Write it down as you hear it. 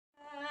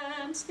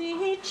once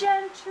the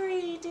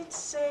gentry did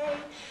say,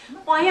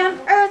 why on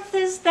earth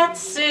is that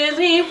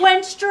silly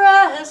wench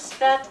dressed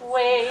that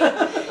way?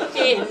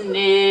 In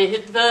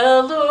knit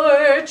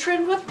velour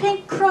trimmed with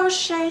pink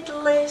crocheted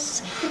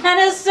lace, and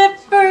a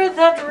zipper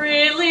that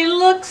really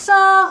looks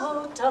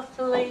out of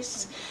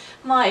place.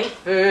 My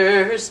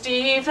first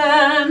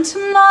event,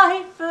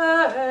 my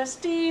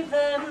first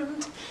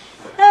event.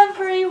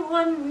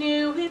 Everyone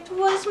knew it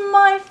was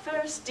my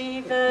first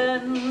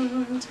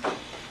event.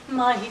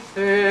 My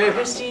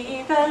first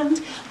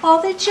event, all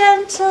the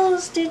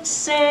gentles did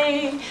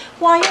say,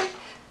 why on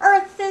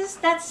earth is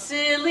that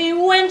silly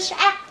wench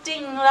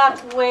acting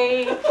that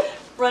way?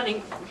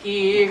 Running from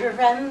here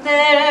and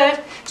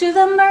there to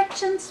the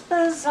merchant's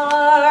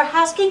bazaar,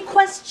 asking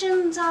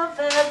questions of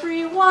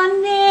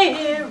everyone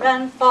near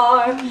and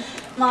far.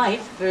 My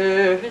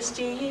first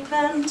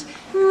event,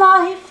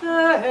 my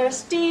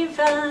first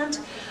event.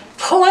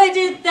 Boy,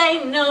 did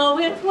they know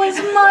it was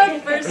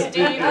my first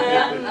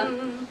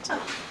event.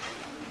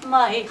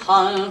 My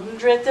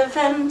 100th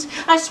event,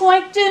 I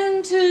swiped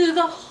into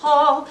the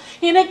hall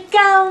in a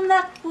gown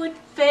that would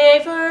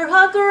favor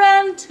a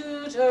grand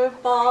Tudor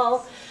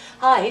ball.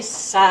 I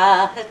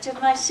sat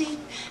in my seat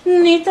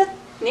near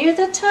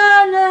the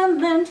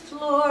tournament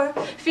floor,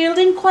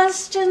 fielding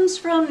questions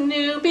from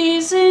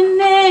newbies in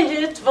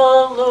knit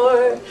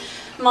velour.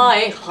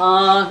 My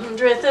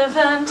 100th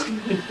event,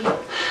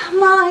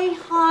 my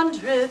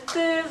 100th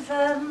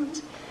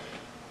event.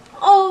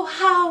 Oh,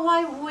 how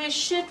I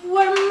wish it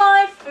were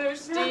my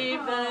first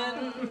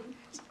event.